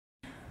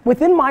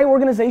within my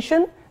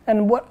organization,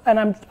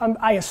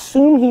 I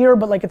assume here,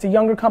 but like it's a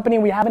younger company,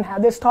 we haven't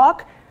had this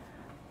talk.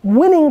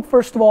 Winning,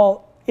 first of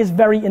all, is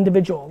very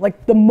individual.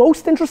 Like the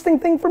most interesting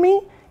thing for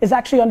me is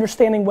actually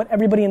understanding what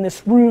everybody in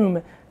this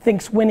room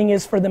thinks winning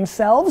is for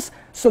themselves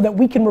so that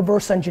we can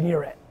reverse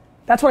engineer it.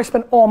 That's what I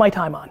spend all my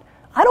time on.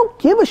 I don't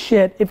give a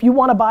shit if you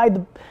want to buy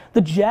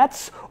the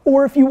jets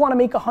or if you want to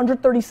make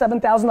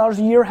 $137,000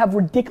 a year, have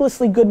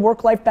ridiculously good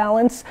work-life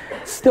balance,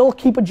 still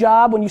keep a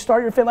job when you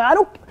start your family.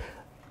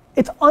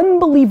 It's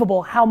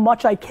unbelievable how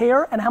much I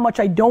care and how much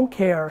I don't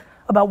care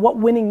about what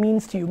winning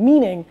means to you.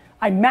 Meaning,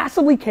 I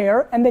massively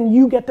care and then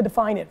you get to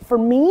define it. For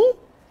me,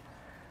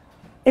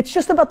 it's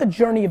just about the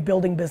journey of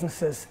building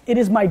businesses. It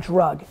is my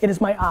drug. It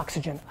is my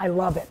oxygen. I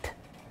love it.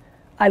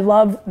 I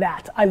love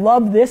that. I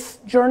love this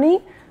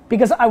journey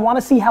because I want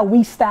to see how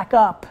we stack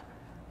up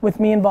with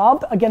me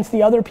involved against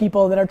the other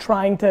people that are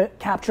trying to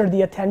capture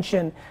the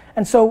attention.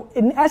 And so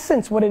in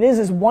essence, what it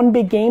is one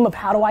big game of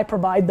how do I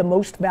provide the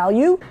most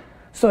value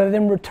so that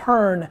in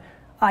return,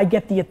 I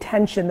get the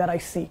attention that I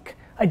seek.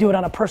 I do it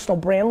on a personal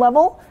brand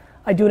level.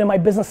 I do it in my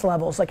business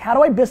levels. Like how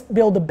do I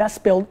build the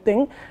best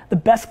building, the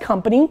best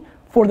company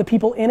for the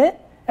people in it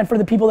and for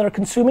the people that are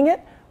consuming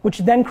it, which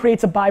then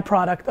creates a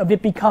byproduct of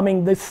it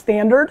becoming the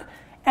standard.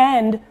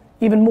 And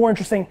even more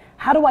interesting,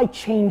 how do I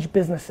change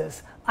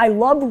businesses? I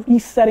love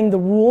resetting the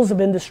rules of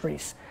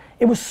industries.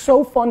 It was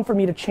so fun for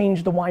me to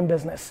change the wine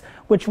business,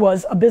 which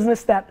was a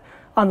business that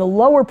on the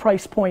lower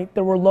price point,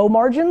 there were low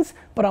margins,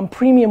 but on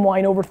premium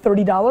wine over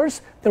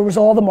 $30, there was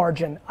all the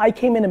margin. I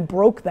came in and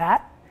broke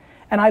that,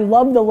 and I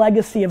love the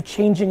legacy of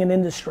changing an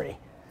industry.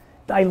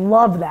 I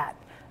love that.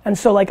 And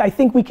so like, I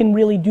think we can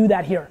really do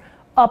that here.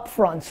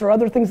 Upfronts or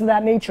other things of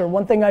that nature.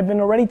 One thing I've been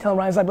already telling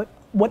Ryan is like,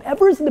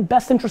 whatever is in the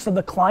best interest of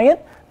the client,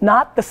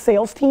 not the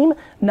sales team,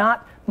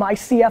 not my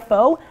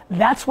CFO,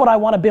 that's what I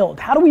want to build.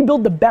 How do we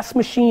build the best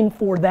machine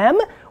for them,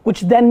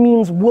 which then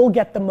means we'll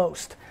get the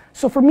most?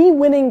 So for me,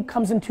 winning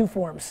comes in two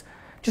forms.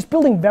 Just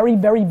building very,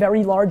 very,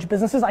 very large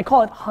businesses. I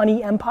call it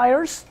honey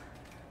empires,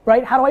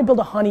 right? How do I build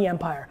a honey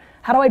empire?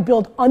 How do I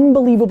build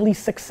unbelievably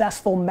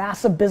successful,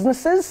 massive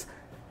businesses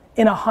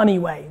in a honey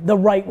way, the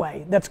right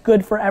way, that's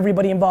good for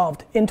everybody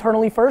involved,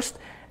 internally first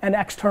and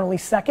externally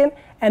second.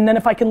 And then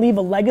if I can leave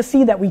a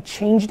legacy that we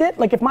changed it,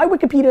 like if my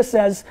Wikipedia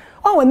says,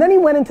 oh, and then he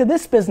went into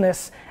this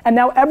business and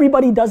now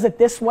everybody does it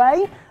this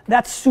way,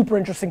 that's super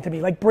interesting to me.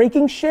 Like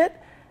breaking shit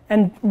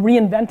and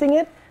reinventing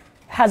it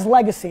has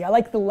legacy. I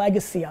like the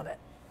legacy of it.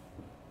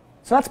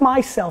 So that's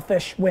my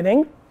selfish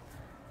winning.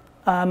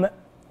 But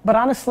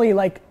honestly,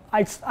 like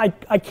I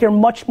care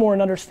much more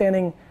in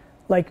understanding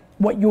like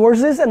what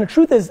yours is. And the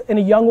truth is, in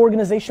a young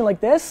organization like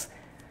this,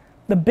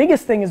 the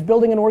biggest thing is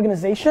building an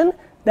organization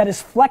that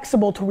is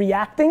flexible to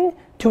reacting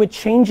to it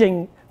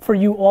changing for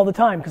you all the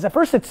time. Because at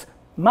first it's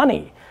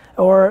money,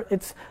 or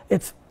it's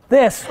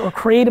this, or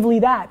creatively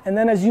that. And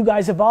then as you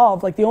guys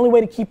evolve, like the only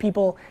way to keep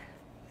people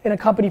in a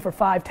company for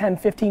 5, 10,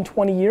 15,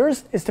 20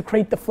 years is to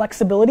create the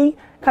flexibility,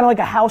 kind of like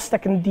a house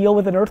that can deal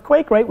with an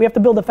earthquake, right? We have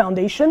to build a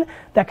foundation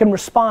that can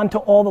respond to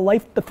all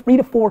the 3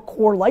 to 4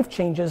 core life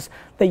changes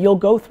that you'll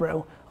go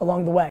through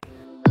along the way.